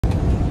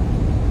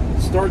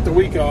Start the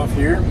week off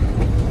here.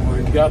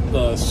 We've got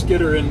the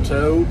skidder in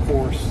tow. Of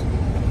course,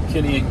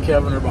 Kenny and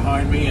Kevin are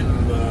behind me, and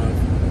the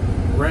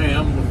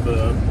Ram with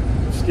the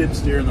skid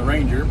steer and the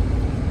Ranger.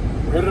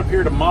 We're headed up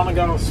here to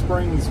Monegaw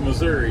Springs,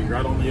 Missouri,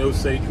 right on the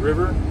Osage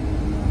River.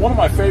 One of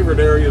my favorite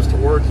areas to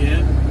work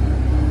in.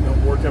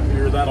 Don't work up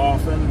here that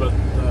often, but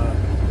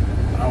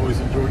I always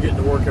enjoy getting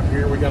to work up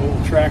here. We got a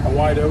little track of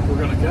white oak we're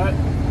going to cut.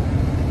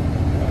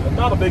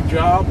 Not a big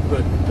job,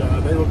 but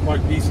they look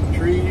like decent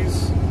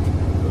trees.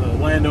 The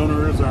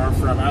landowners are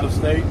from out of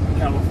state,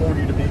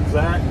 California to be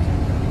exact.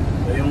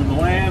 They own the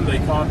land. They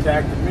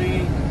contacted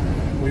me.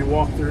 We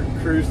walked through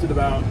and cruised it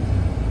about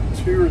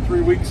 2 or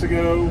 3 weeks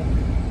ago.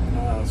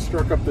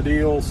 Struck up the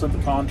deal, sent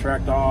the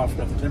contract off,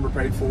 got the timber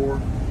paid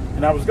for.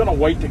 And I was going to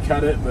wait to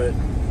cut it, but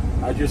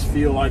I just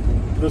feel like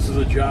this is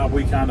a job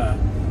we kind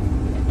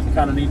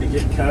of need to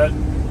get cut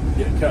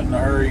in a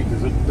hurry,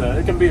 because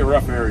it can be a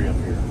rough area up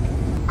here.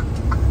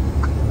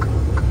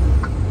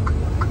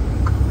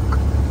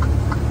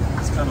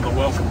 It's kind of the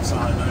welcome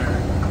sign there.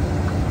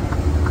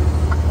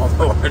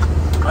 Although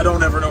I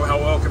don't ever know how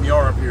welcome you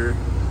are up here,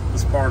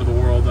 this part of the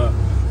world.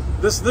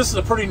 This is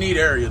a pretty neat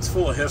area. It's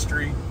full of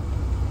history.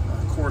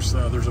 Of course,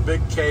 there's a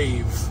big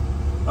cave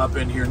up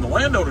in here, and the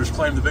landowners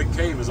claim the big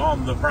cave is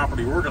on the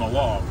property we're going to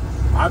log.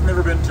 I've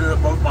never been to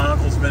it. Both my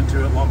uncles have been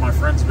to it. A lot of my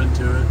friends have been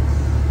to it.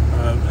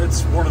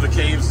 It's one of the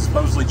caves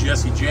supposedly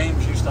Jesse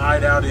James used to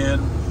hide out in.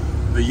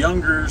 The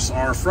Youngers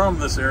are from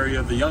this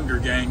area, the Younger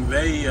gang.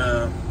 They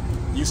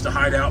used to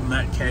hide out in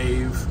that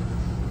cave.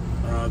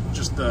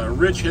 Just a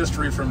rich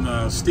history from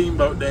the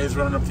steamboat days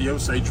running up the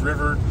Osage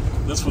River.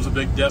 This was a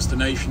big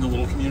destination, the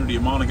little community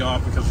of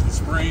Monegaw, because of the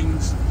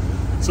springs.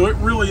 So it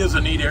really is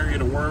a neat area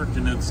to work,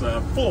 and it's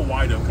full of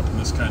white oak up in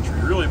this country.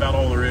 Really about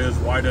all there is.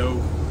 White oak,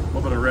 a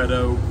little bit of red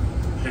oak,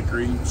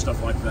 hickory,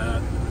 stuff like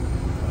that.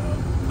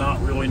 Not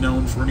really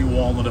known for any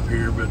walnut up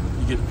here, but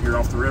you get up here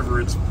off the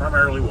river, it's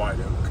primarily white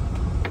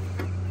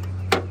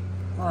oak.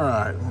 All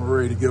right, we're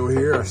ready to go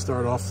here. I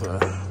start off the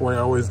way I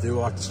always do.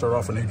 I like to start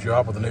off a new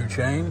job with a new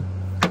chain.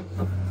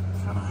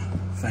 Kind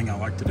of thing I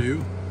like to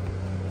do.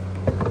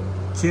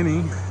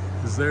 Kenny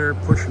is there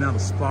pushing out a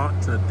spot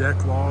to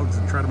deck logs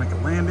and try to make a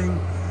landing.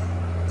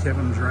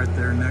 Kevin's right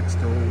there next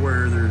to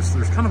where there's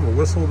kind of a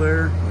whistle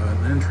there,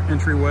 an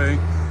entryway,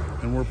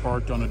 and we're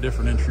parked on a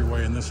different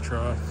entryway in this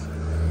truck.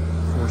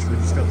 Of course, we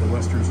just got the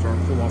Western Star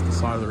pull off the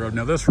side of the road.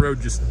 Now this road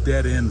just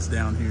dead ends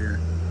down here,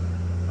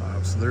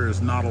 so there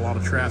is not a lot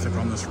of traffic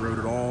on this road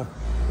at all.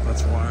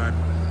 That's why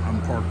I'm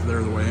parked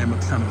there the way I am,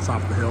 at kind of the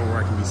top of the hill where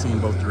I can be seen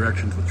both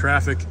directions with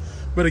traffic.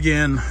 But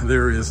again,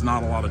 there is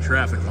not a lot of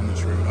traffic on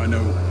this road. I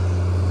know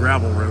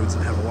gravel roads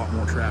that have a lot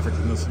more traffic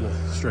than this little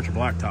stretch of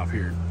blacktop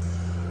here.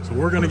 So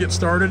we're going to get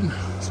started,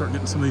 start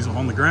getting some of these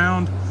on the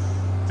ground,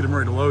 get them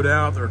ready to load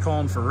out. They're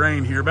calling for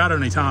rain here about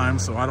any time,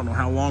 so I don't know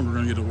how long we're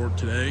going to get to work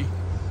today.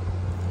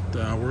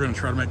 But, we're going to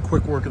try to make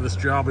quick work of this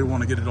job. We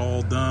want to get it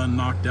all done,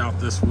 knocked out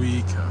this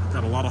week.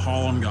 Got a lot of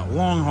hauling, got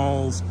long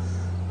hauls.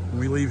 When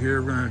we leave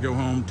here, we're going to go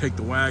home, take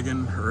the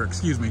wagon, or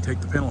excuse me, take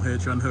the pintle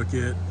hitch, unhook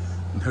it,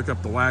 and hook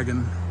up the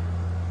wagon.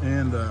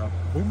 And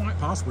we might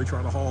possibly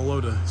try to haul a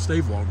load of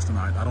stave logs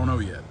tonight. I don't know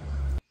yet.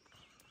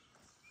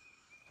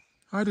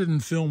 I didn't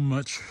film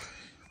much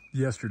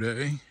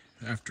yesterday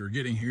after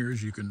getting here,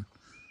 as you can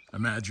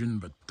imagine,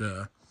 but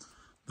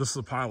this is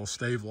a pile of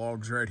stave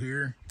logs right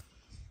here.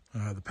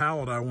 The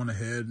pallet, I went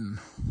ahead and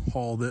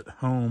hauled it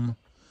home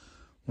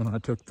when I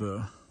took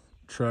the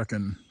truck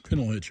and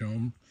pintle hitch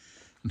home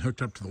and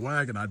hooked up to the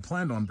wagon. I'd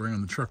planned on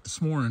bringing the truck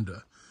this morning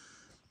to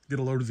get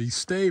a load of these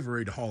stave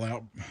ready to haul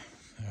out.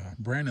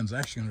 Brandon's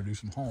actually going to do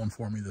some hauling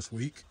for me this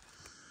week,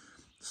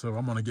 so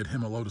I'm going to get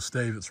him a load of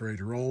stave that's ready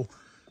to roll.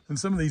 And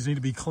some of these need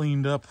to be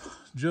cleaned up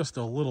just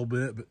a little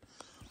bit,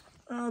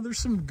 but there's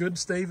some good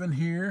stave in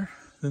here.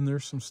 Then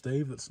there's some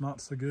stave that's not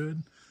so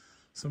good.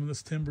 Some of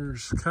this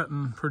timber's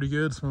cutting pretty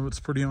good. Some of it's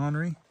pretty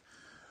ornery.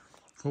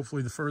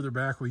 Hopefully the further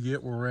back we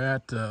get where we're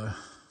at,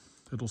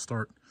 it'll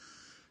start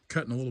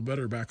cutting a little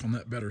better back on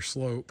that better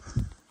slope.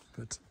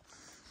 But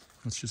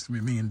it's just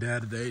gonna be me and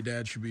Dad today.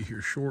 Dad should be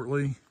here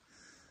shortly.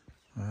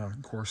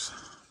 Of course,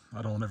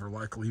 I don't ever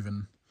like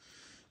leaving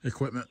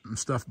equipment and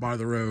stuff by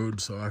the road,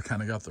 so I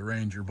kind of got the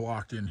Ranger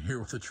blocked in here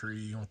with a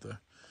tree, with the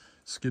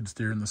skid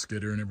steer and the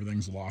skidder, and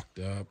everything's locked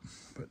up.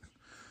 But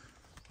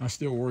I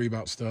still worry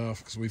about stuff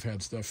because we've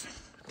had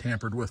stuff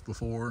tampered with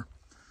before.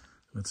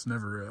 It's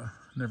never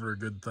a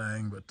good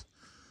thing, but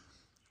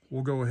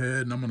we'll go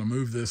ahead and I'm going to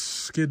move this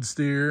skid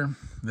steer.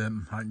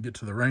 Then I can get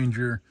to the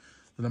Ranger.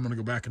 Then I'm going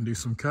to go back and do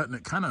some cutting.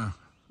 It kind of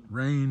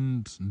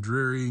rained and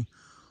dreary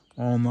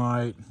all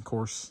night. Of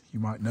course, you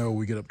might know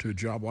we get up to a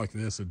job like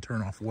this and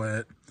turn off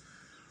wet.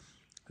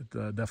 It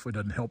definitely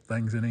doesn't help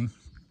things any.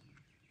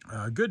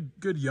 Good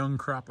young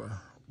crop of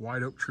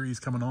white oak trees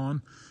coming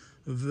on.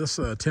 This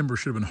timber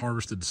should have been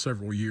harvested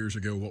several years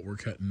ago, what we're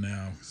cutting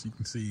now. So you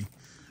can see,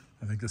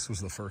 I think this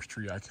was the first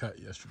tree I cut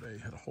yesterday.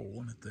 It had a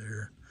hole in it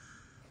there.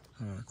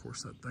 Of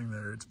course, that thing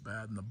there, it's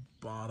bad in the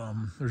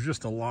bottom. There's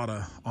just a lot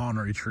of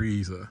ornery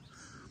trees.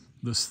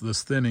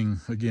 This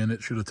thinning, again,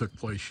 it should have took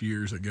place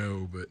years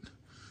ago, but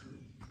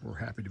we're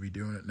happy to be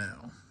doing it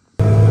now.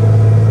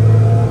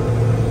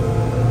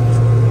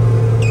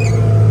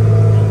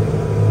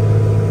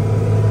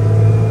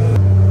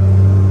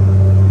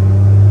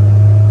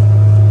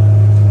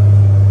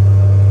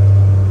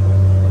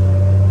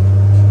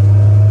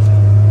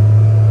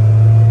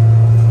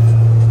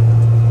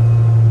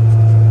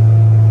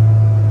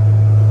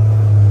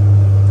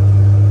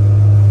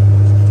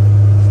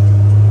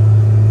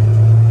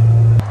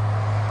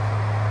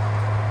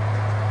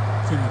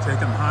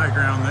 Taking high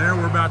ground there.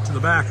 We're about to the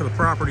back of the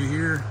property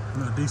here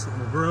in a decent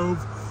little grove.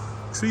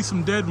 See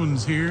some dead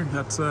ones here.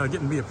 That's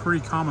getting to be a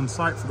pretty common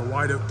sight for the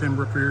white oak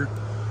timber up here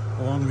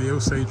along the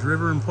Osage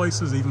River and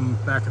places even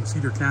back in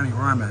Cedar County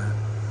where I'm at.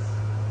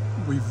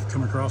 We've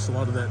come across a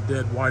lot of that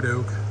dead white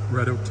oak,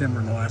 red oak timber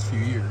in the last few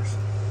years.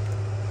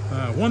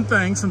 One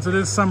thing, since it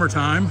is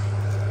summertime,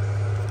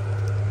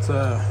 it's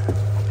a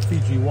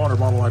Fiji water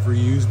bottle I've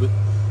reused, but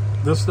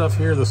this stuff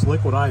here, this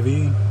liquid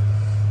IV,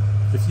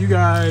 if you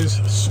guys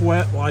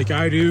sweat like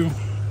I do,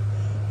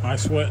 I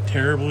sweat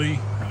terribly.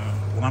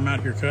 When I'm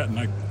out here cutting,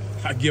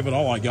 I give it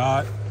all I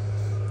got.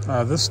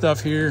 This stuff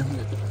here,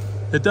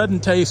 it doesn't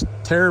taste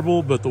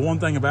terrible, but the one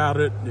thing about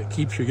it, it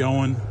keeps you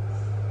going.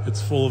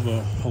 It's full of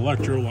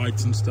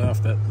electrolytes and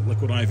stuff, that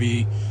liquid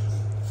IV.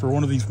 For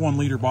one of these 1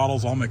 liter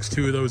bottles, I'll mix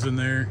 2 of those in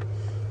there.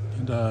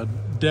 And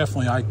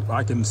definitely,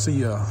 I can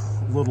see a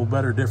little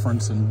better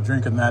difference in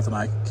drinking that than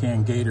I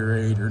can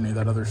Gatorade or any of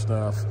that other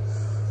stuff.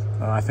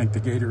 I think the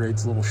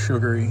Gatorade's a little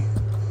sugary.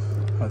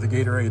 The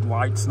Gatorade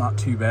Light's not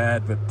too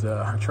bad, but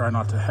I try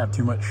not to have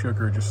too much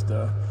sugar, just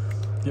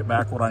get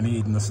back what I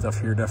need, and this stuff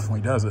here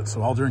definitely does it.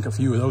 So I'll drink a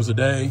few of those a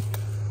day,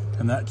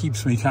 and that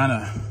keeps me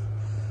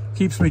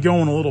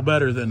going a little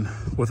better than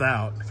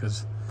without,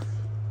 because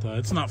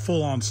it's not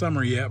full on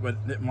summer yet, but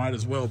it might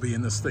as well be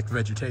in this thick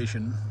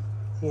vegetation.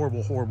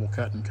 Horrible, horrible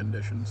cutting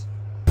conditions.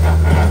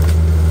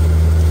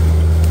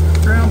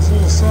 Ground's a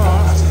little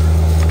soft.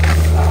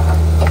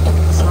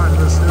 Side of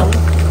this hill.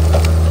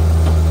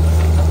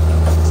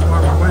 That's why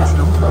we're winching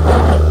them.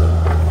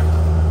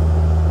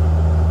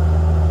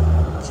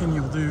 Kenny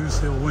will do is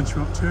he'll winch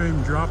them up to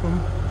him, drop them,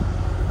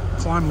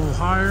 climb a little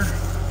higher,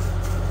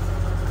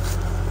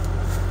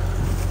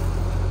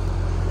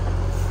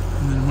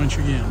 and then winch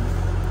again.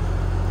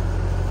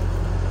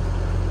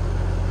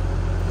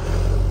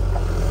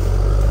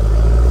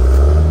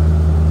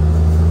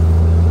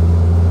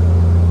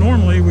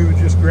 Normally we would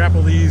just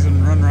grapple these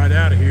and run right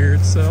out of here.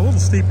 It's a little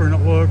steeper than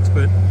it looks,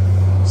 but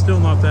still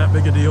not that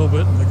big a deal.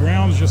 But the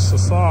ground's just so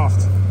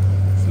soft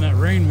from that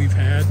rain we've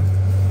had.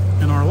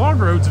 And our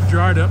log roads have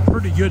dried up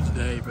pretty good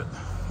today, but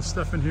the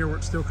stuff in here where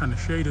it's still kind of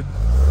shaded,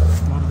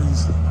 a lot of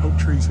these oak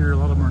trees here, a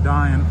lot of them are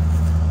dying.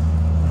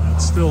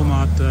 It's still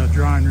not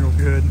drying real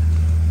good.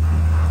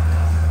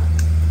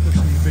 Push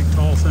these big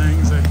tall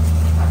things, they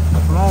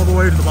went all the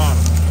way to the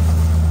bottom.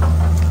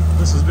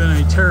 This has been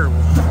a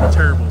terrible,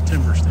 terrible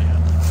timber stand.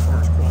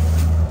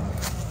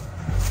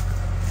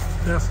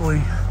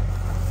 Definitely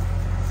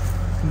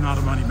not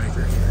a money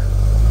maker here.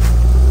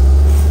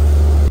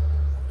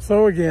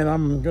 So again,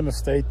 I'm going to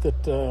state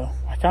that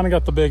I kind of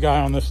got the big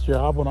eye on this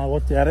job when I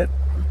looked at it.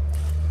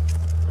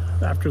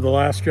 After the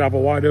last job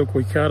of white oak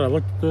we cut, I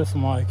looked at this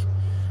and I'm like,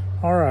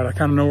 all right, I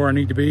kind of know where I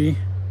need to be.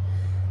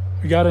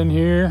 We got in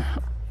here.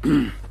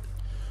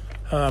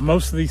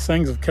 Most of these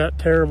things have cut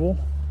terrible.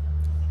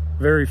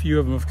 Very few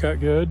of them have cut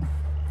good.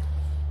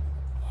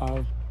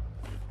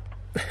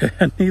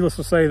 Needless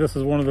to say, this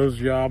is one of those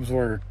jobs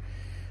where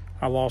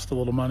I lost a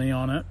little money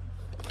on it.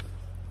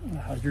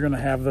 You're going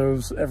to have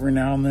those every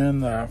now and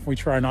then. We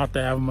try not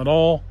to have them at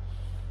all,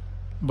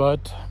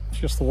 but it's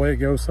just the way it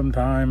goes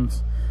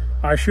sometimes.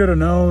 I should have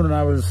known, and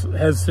I was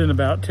hesitant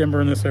about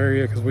timber in this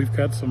area because we've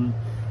cut some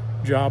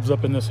jobs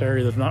up in this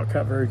area that's not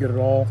cut very good at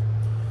all.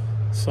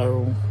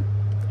 So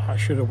I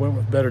should have went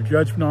with better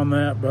judgment on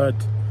that, but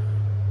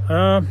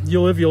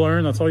you live, you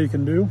learn. That's all you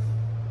can do.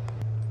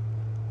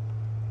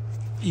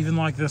 Even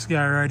like this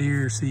guy right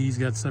here, see, he's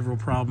got several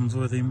problems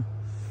with him.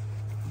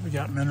 We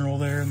got mineral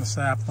there in the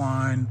sap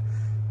line.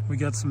 We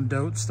got some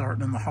dote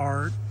starting in the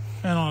heart.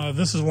 And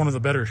this is one of the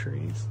better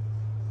trees.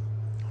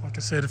 Like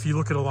I said, if you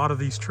look at a lot of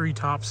these tree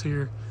tops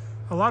here,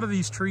 a lot of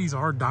these trees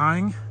are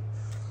dying.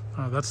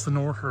 That's the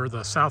north or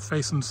the south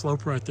facing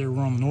slope right there.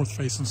 We're on the north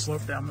facing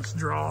slope down this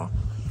draw.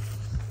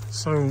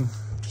 So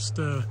just,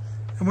 and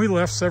we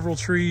left several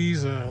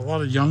trees, a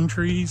lot of young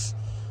trees.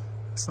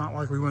 It's not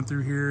like we went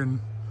through here and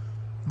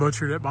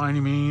butchered it by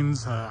any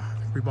means.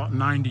 We bought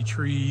 90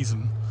 trees,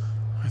 and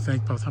I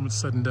think by the time it's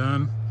said and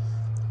done,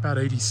 about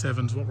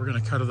 87 is what we're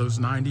going to cut of those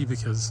 90,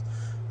 because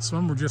some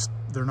of them were just,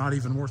 they're not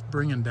even worth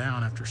bringing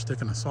down after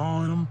sticking a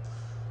saw in them.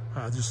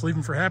 Just leave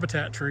them for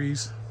habitat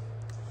trees.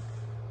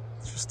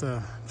 It's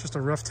just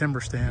a rough timber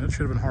stand. It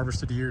should have been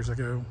harvested years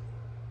ago.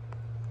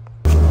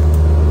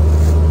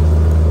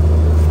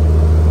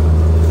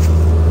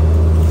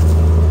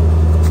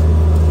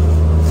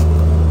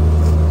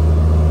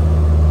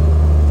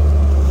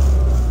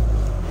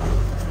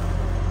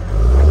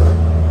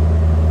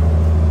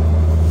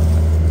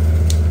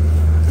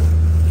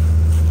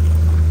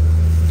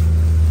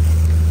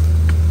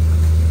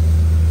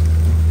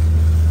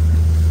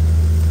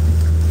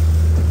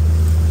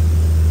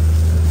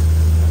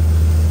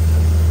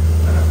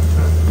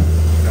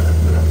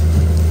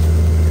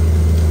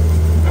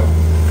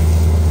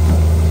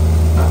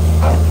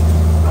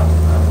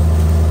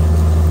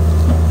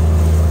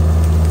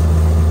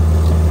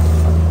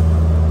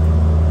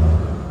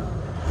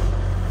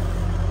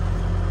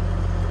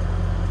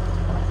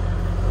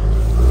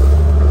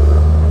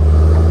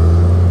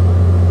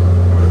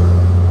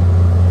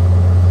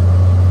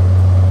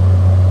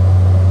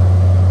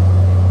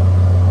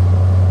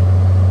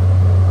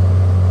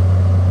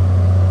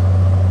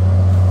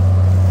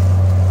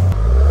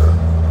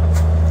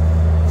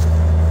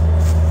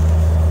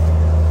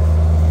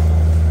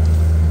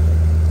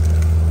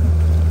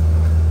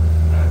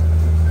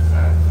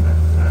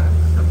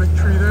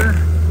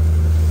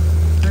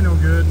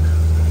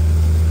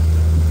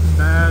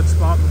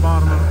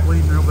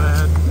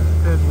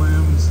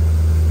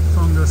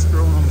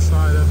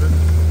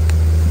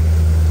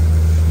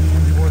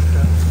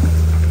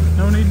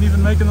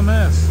 and making the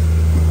mess.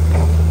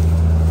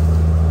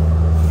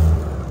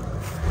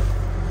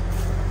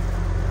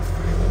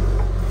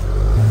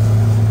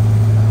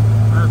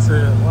 That's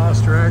it,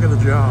 last drag of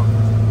the job.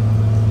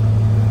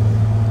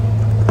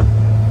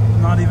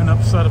 Not even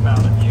upset about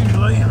it.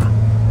 Usually,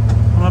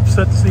 I'm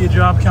upset to see a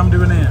job come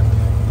to an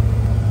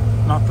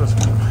end. Not this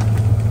one.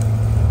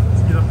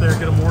 Let's get up there,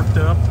 get them worked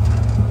up.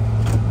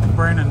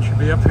 Brandon should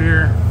be up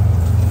here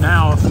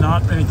now, if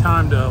not any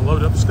time to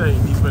load up state.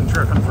 He's been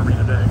trucking for me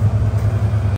today.